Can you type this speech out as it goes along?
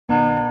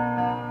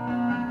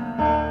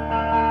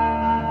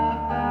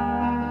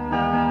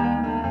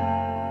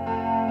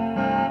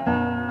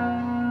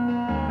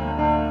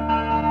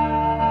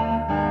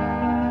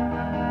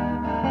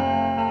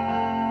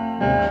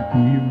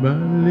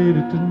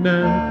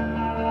tonight.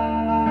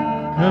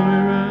 Come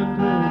around,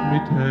 hold me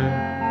tight.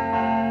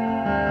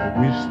 I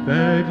wish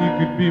that you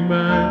could be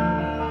mine.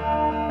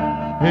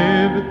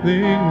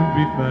 Everything would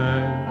be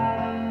fine.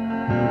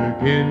 But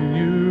again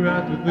you're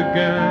out with the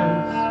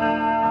guys,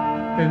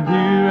 and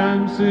here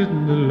I'm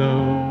sitting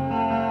alone.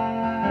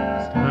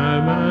 It's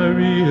time I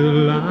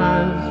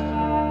realized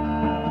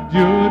that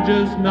you're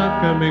just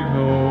not coming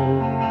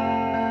home.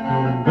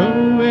 I'm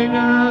going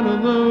out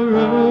on the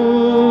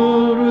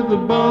road with a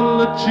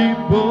bottle of cheap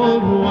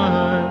old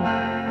wine.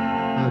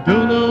 I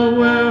don't know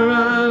where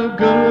I'll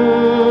go,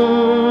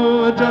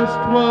 or just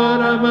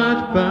what I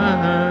might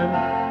find,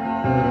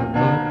 but I'm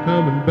not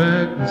coming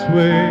back this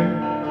way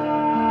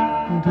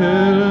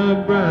until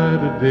a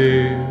brighter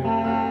day.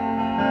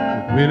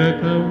 But when I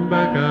come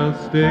back I'll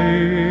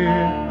stay,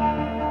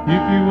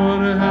 if you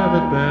wanna have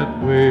it that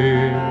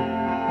way.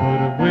 But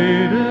I've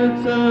waited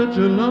such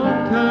a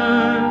long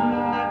time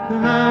to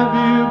have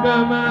you by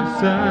my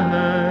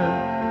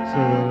side, so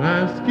I'll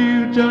ask you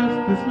just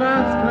this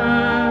last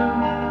time,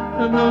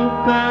 and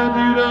hope that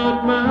you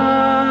don't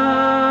mind.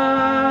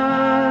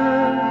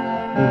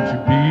 Won't you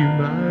be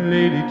my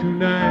lady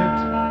tonight?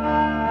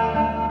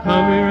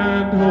 Come here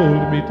and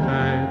hold me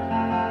tight.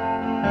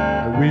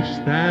 I wish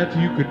that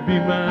you could be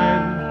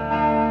mine.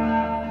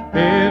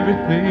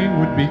 Everything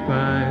would be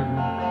fine.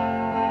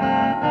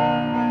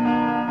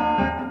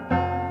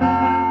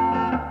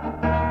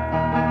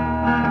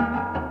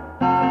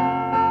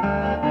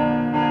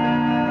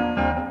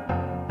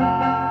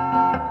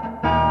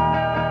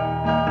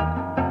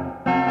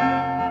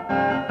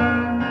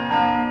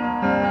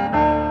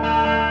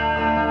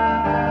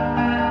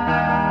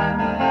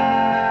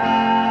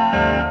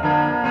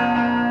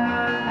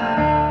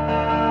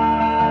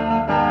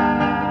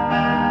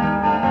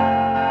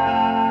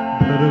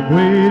 But I've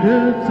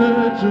waited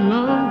such a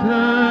long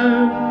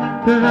time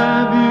to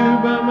have you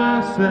by my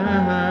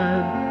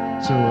side,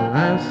 so I'll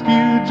ask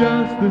you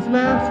just this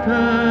last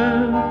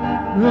time,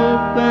 and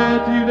hope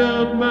that you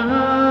don't mind.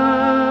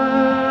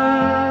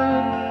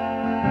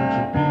 Won't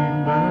you be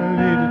my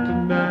lady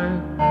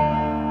tonight?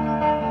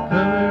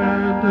 Come here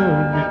and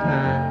hold me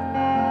tight.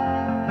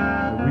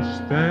 I wish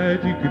that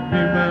you could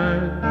be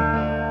mine.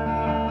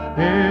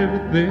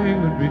 Everything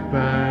would be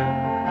fine.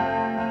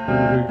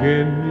 But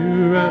again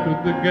you're out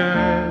with the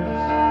guys,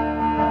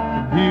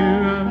 and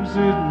here I'm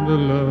sitting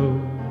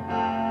alone.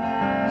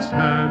 It's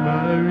time I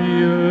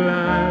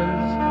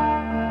realize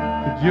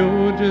that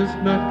you're just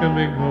not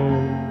coming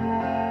home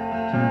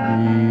to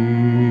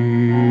me.